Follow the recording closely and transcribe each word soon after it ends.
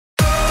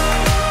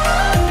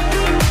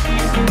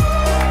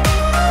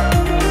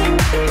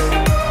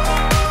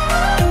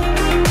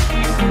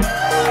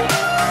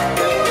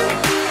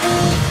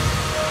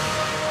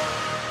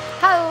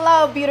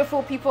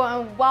beautiful people,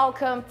 and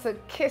welcome to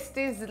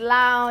Kisty's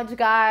Lounge,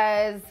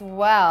 guys.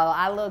 Well,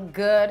 I look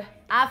good,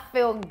 I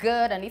feel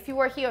good, and if you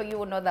were here, you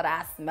will know that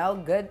I smell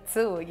good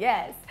too.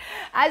 Yes,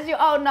 as you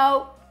all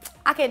know,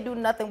 I can't do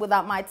nothing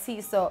without my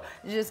tea, so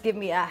just give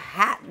me a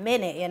hot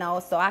minute, you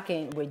know, so I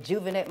can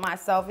rejuvenate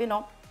myself, you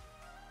know,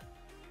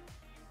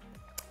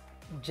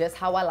 just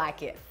how I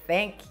like it.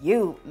 Thank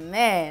you,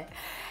 man.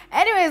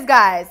 Anyways,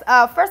 guys,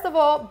 first of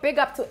all, big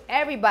up to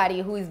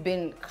everybody who's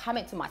been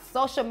coming to my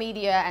social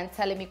media and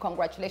telling me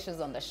congratulations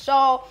on the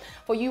show.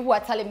 For you who are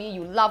telling me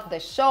you love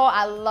the show,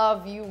 I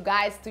love you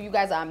guys too. You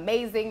guys are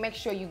amazing. Make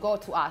sure you go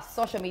to our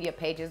social media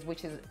pages,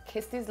 which is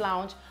Kisty's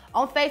Lounge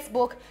on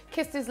Facebook,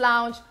 Kisty's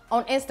Lounge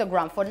on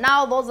Instagram. For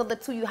now, those are the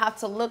two you have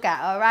to look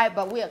at, all right?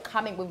 But we are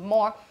coming with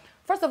more.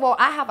 First of all,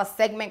 I have a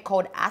segment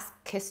called Ask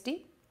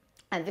Kisty,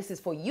 and this is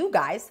for you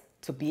guys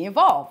to be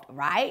involved,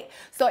 right?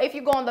 So if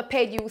you go on the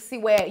page, you will see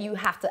where you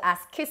have to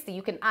ask Kisty.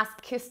 You can ask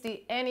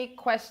Kisty any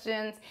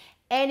questions,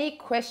 any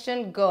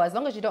question go, as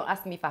long as you don't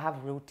ask me if I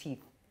have real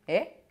teeth,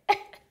 eh?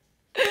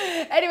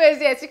 Anyways,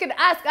 yes, you can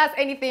ask us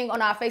anything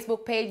on our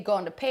Facebook page. Go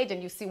on the page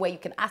and you see where you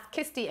can ask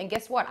Kisty, and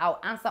guess what?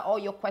 I'll answer all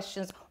your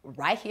questions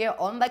right here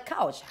on the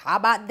couch. How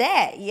about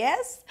that?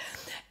 Yes?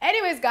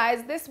 Anyways,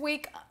 guys, this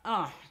week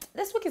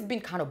has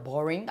been kind of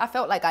boring. I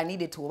felt like I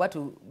needed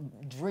to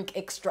drink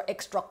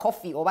extra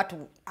coffee, or I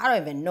don't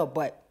even know,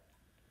 but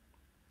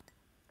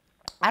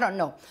I don't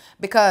know,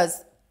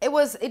 because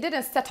it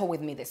didn't settle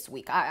with me this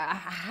week.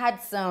 I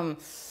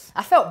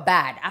felt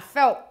bad. I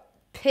felt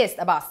pissed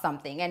about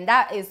something, and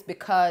that is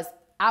because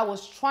I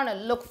was trying to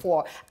look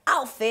for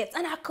outfits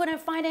and I couldn't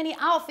find any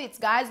outfits,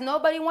 guys.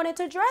 Nobody wanted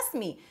to dress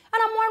me,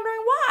 and I'm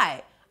wondering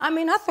why. I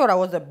mean, I thought I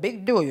was a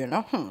big deal, you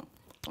know.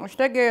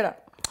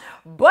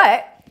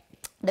 But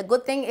the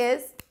good thing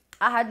is,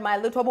 I had my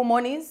little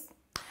monies.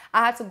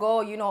 I had to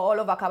go, you know, all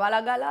over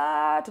Kabbalah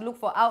Gala to look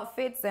for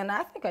outfits, and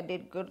I think I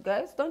did good,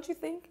 guys. Don't you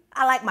think?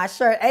 I like my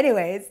shirt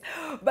anyways.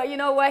 But you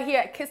know what? Here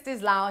at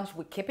Kisty's Lounge,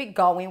 we keep it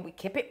going. We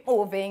keep it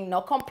moving.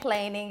 No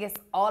complaining. It's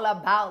all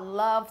about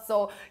love.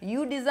 So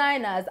you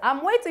designers,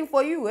 I'm waiting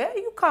for you. Eh?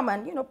 You come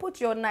and, you know,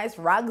 put your nice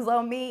rags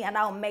on me, and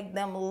I'll make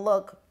them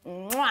look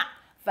mwah,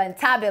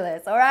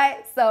 fantabulous, all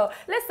right? So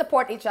let's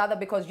support each other,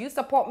 because you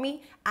support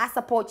me, I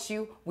support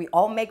you, we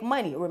all make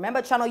money.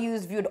 Remember, Channel U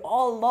is viewed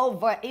all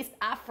over East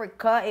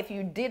Africa. If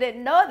you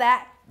didn't know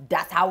that,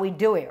 that's how we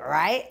do it,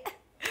 right?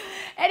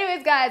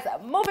 Anyways, guys,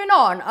 moving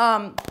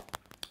on.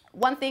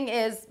 One thing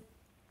is,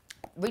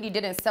 really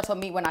didn't settle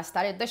me when I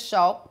started the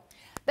show.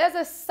 There's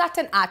a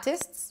certain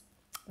artist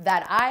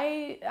that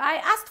I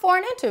asked for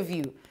an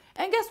interview.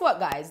 And guess what,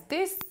 guys?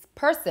 This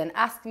person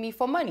asked me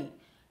for money.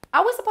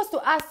 Are we supposed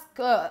to ask,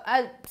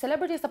 a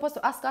celebrity is supposed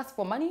to ask us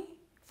for money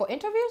for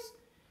interviews?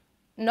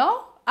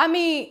 No? I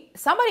mean,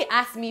 somebody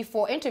asked me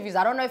for interviews.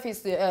 I don't know if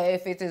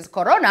it is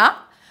Corona,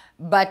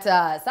 but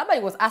somebody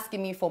was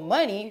asking me for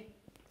money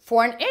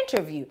for an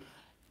interview.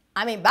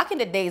 I mean, back in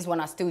the days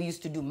when I still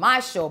used to do my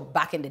show,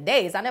 back in the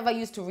days, I never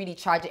used to really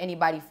charge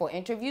anybody for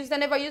interviews. They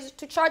never used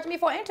to charge me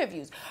for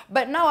interviews.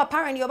 But now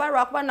apparently, I'm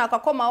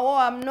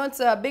not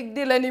a big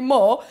deal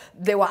anymore.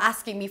 They were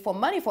asking me for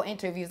money for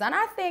interviews. And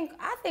I think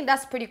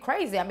that's pretty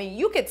crazy. I mean,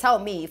 you can tell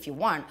me if you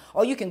want,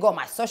 or you can go on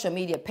my social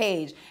media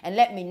page and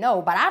let me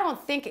know. But I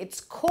don't think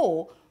it's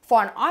cool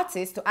for an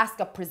artist to ask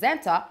a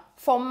presenter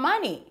for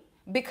money.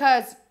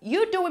 Because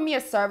you're doing me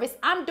a service,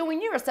 I'm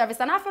doing you a service,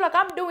 and I feel like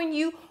I'm doing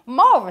you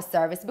more of a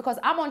service because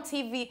I'm on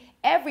TV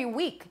every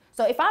week.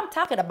 So if I'm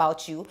talking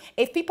about you,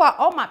 if people are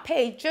on my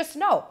page, just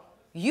know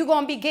you're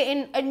going to be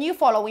getting a new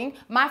following,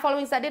 my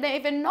followings that didn't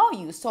even know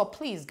you. So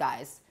please,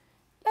 guys,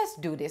 let's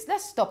do this.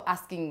 Let's stop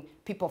asking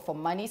people for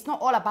money. It's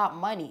not all about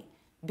money,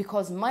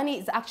 because money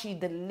is actually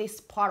the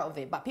least part of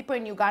it. But people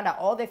in Uganda,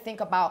 all they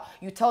think about,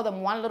 you tell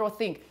them one little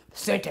thing,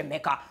 sente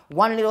maker,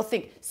 one little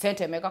thing,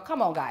 sente maker.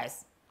 Come on,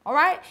 guys. All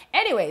right.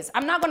 Anyways,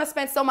 I'm not going to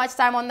spend so much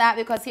time on that,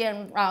 because here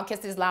in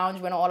Kisty's Lounge,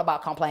 we're not all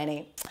about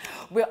complaining.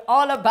 We're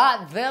all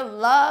about the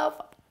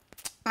love.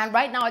 And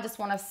right now, I just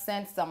want to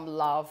send some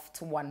love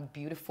to one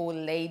beautiful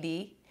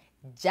lady,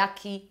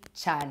 Jackie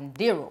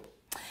Chandiru.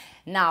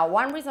 Now,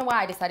 one reason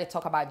why I decided to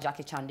talk about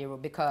Jackie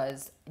Chandiru,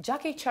 because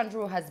Jackie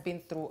Chandiru has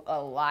been through a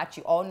lot.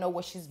 You all know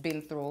what she's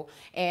been through.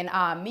 And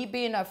me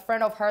being a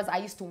friend of hers, I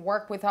used to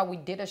work with her. We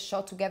did a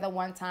show together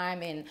one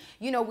time, and,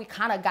 you know, we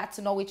kind of got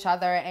to know each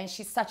other. And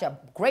she's such a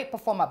great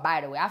performer,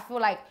 by the way. I feel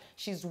like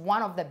she's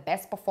one of the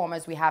best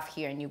performers we have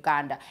here in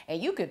Uganda.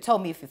 And you could tell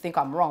me if you think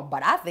I'm wrong,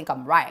 but I think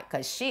I'm right,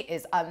 because she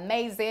is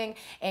amazing.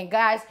 And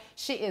guys,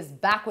 she is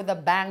back with a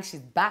bang.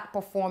 She's back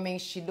performing.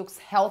 She looks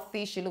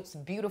healthy. She looks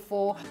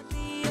beautiful.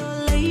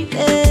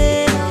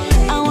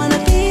 I wanna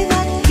be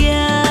that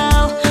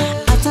girl.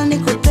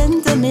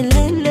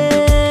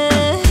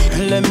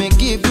 Let me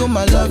give you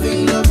my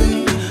loving.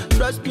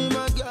 Trust me,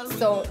 my girl.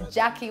 So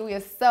Jackie, we are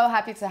so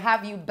happy to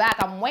have you back.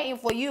 I'm waiting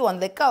for you on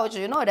the couch.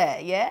 You know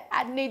that, yeah?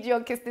 I need you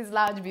on Kiss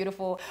Lounge,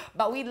 beautiful.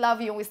 But we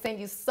love you and we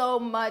send you so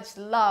much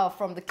love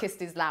from the Kiss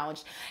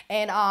Lounge.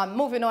 And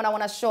moving on, I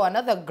want to show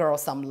another girl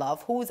some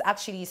love who's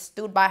actually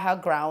stood by her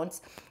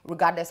grounds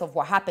regardless of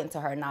what happened to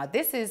her. Now,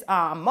 this is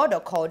a model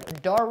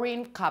called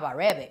Doreen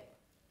Kabarebe.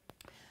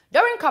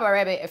 Doreen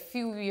Kabarebe, a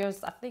few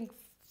years, I think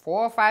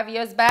 4 or 5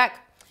 years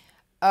back,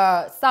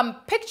 some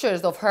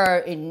pictures of her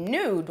in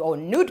nude or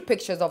nude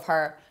pictures of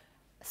her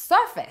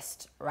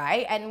surfaced,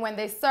 right? And when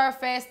they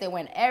surfaced, they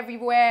went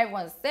everywhere.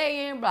 Everyone's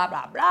saying blah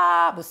blah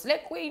blah,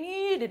 Buslet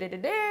Queenie,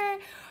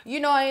 you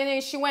know. And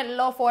then she went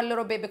low for a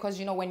little bit because,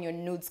 you know, when your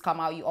nudes come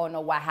out, you all know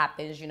what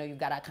happens. You know, you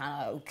gotta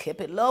kind of keep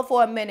it low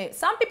for a minute.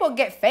 Some people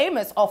get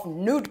famous off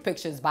nude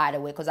pictures, by the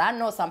way, because I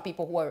know some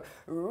people who are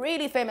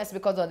really famous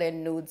because of their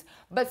nudes.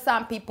 But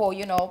some people,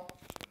 you know,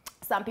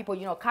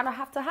 kind of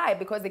have to hide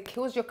because it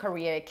kills your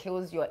career, it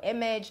kills your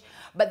image.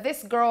 But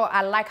this girl,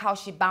 I like how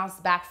she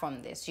bounced back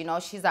from this. You know,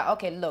 she's like,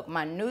 okay, look,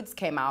 my nudes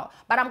came out,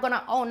 but I'm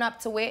gonna own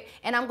up to it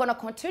and I'm gonna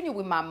continue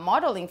with my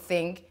modeling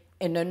thing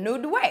in a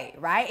nude way,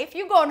 right? If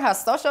you go on her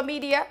social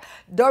media,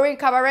 Doreen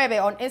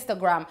Kabarebe on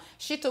Instagram,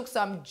 she took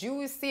some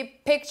juicy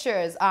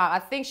pictures. I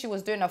think she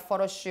was doing a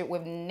photo shoot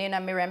with Nina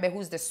Mirembe,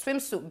 who's the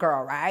swimsuit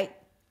girl, right?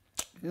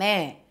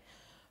 Man,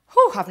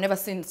 whew, I've never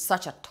seen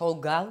such a tall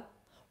girl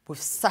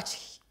with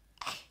such...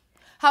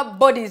 Her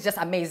body is just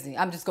amazing.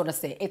 I'm just gonna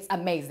say it's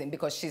amazing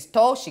because she's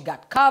tall, she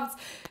got curves,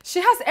 she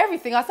has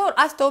everything. I thought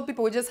us tall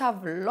people would just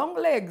have long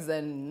legs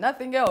and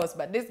nothing else,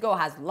 but this girl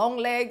has long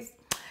legs.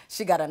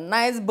 She got a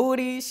nice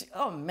booty.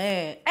 Oh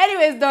man.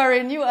 Anyways,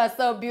 Doreen, you are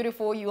so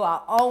beautiful. You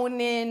are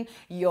owning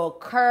your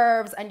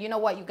curves. And you know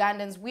what,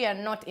 Ugandans, we are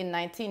not in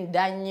 19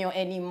 Daniel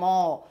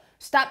anymore.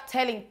 Stop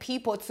telling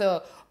people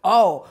to,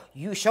 oh,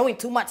 you showing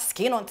too much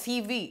skin on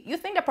TV. You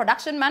think the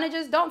production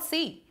managers don't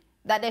see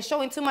that they're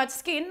showing too much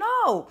skin?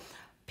 No.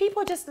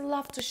 People just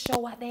love to show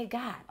what they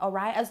got, all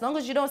right? As long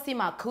as you don't see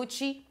my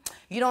coochie,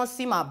 you don't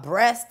see my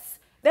breasts,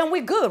 then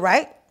we good,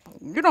 right?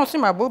 You don't see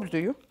my boobs, do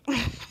you?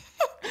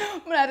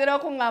 Blah, blah,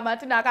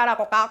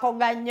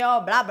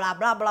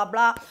 blah, blah,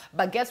 blah.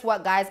 But guess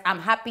what, guys? I'm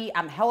happy,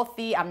 I'm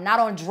healthy, I'm not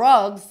on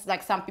drugs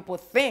like some people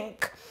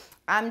think.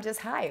 I'm just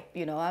hype,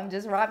 you know? I'm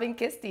just Robin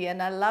Kirsty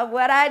and I love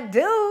what I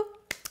do.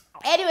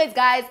 Anyways,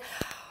 guys,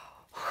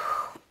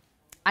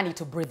 I need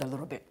to breathe a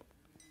little bit.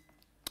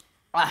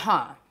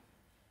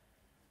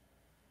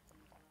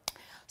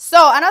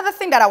 So another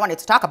thing that I wanted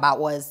to talk about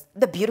was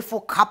the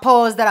beautiful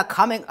couples that are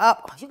coming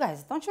up. Oh, you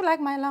guys, don't you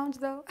like my lounge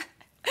though?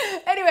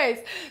 Anyways,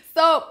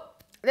 so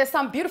there's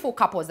some beautiful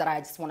couples that I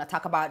just want to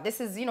talk about.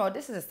 This is, you know,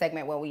 this is a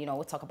segment where we, you know,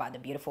 we'll talk about the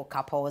beautiful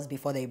couples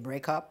before they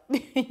break up.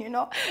 You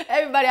know,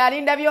 everybody, I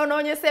didn't have you know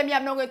you say me.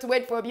 I'm not going to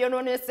wait for you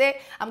know you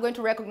say. I'm going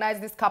to recognize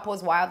these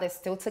couples while they're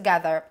still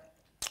together.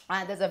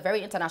 And there's a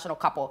very international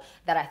couple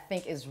that I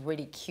think is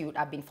really cute.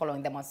 I've been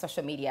following them on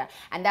social media.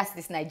 And that's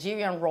this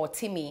Nigerian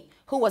Rotimi,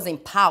 who was in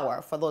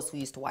Power, for those who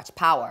used to watch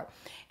Power.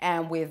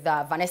 And with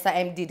Vanessa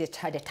MD, the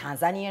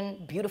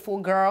Tanzanian beautiful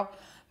girl.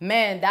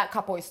 Man, that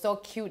couple is so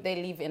cute.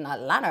 They live in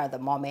Atlanta at the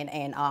moment.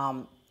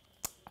 And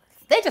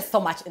they're just so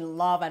much in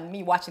love. And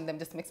me watching them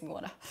just makes me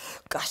want to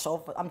gush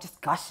over. I'm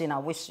just gushing. I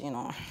wish, you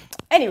know.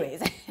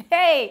 Anyways,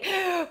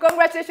 hey,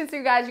 congratulations to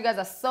you guys. You guys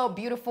are so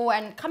beautiful.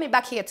 And coming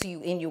back here to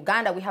you in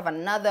Uganda, we have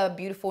another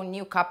beautiful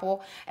new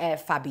couple,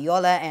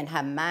 Fabiola and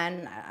her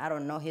man. I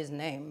don't know his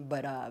name,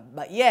 but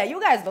yeah, you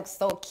guys look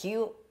so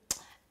cute.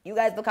 You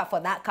guys look out for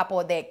that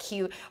couple. They're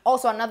cute.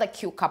 Also, another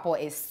cute couple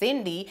is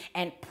Cindy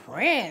and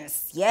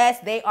Prince. Yes,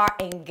 they are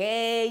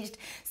engaged.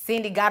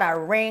 Cindy got a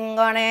ring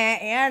on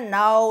it, you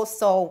know,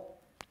 so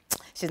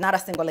she's not a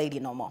single lady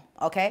no more,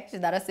 okay? She's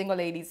not a single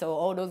lady, so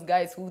all those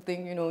guys who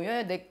think, you know,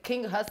 yeah, the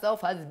king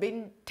herself has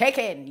been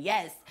taken.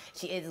 Yes,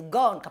 she is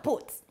gone,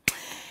 kaput.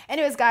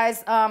 Anyways,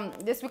 guys,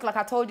 this week, like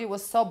I told you,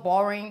 was so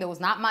boring. There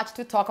was not much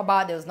to talk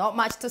about. There was not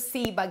much to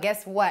see. But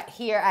guess what?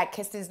 Here at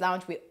Kirsty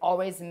Lounge, we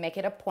always make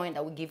it a point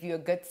that we give you a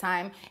good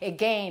time.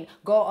 Again,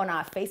 go on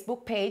our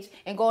Facebook page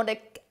and go on the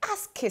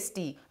Ask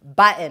Kirsty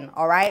button,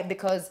 all right?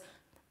 Because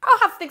I'll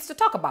have things to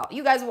talk about.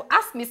 You guys will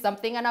ask me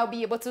something and I'll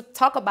be able to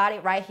talk about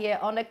it right here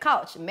on the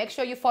couch. Make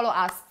sure you follow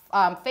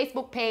our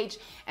Facebook page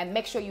and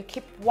make sure you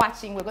keep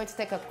watching. We're going to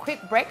take a quick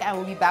break and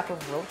we'll be back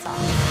with Real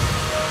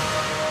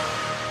Talk.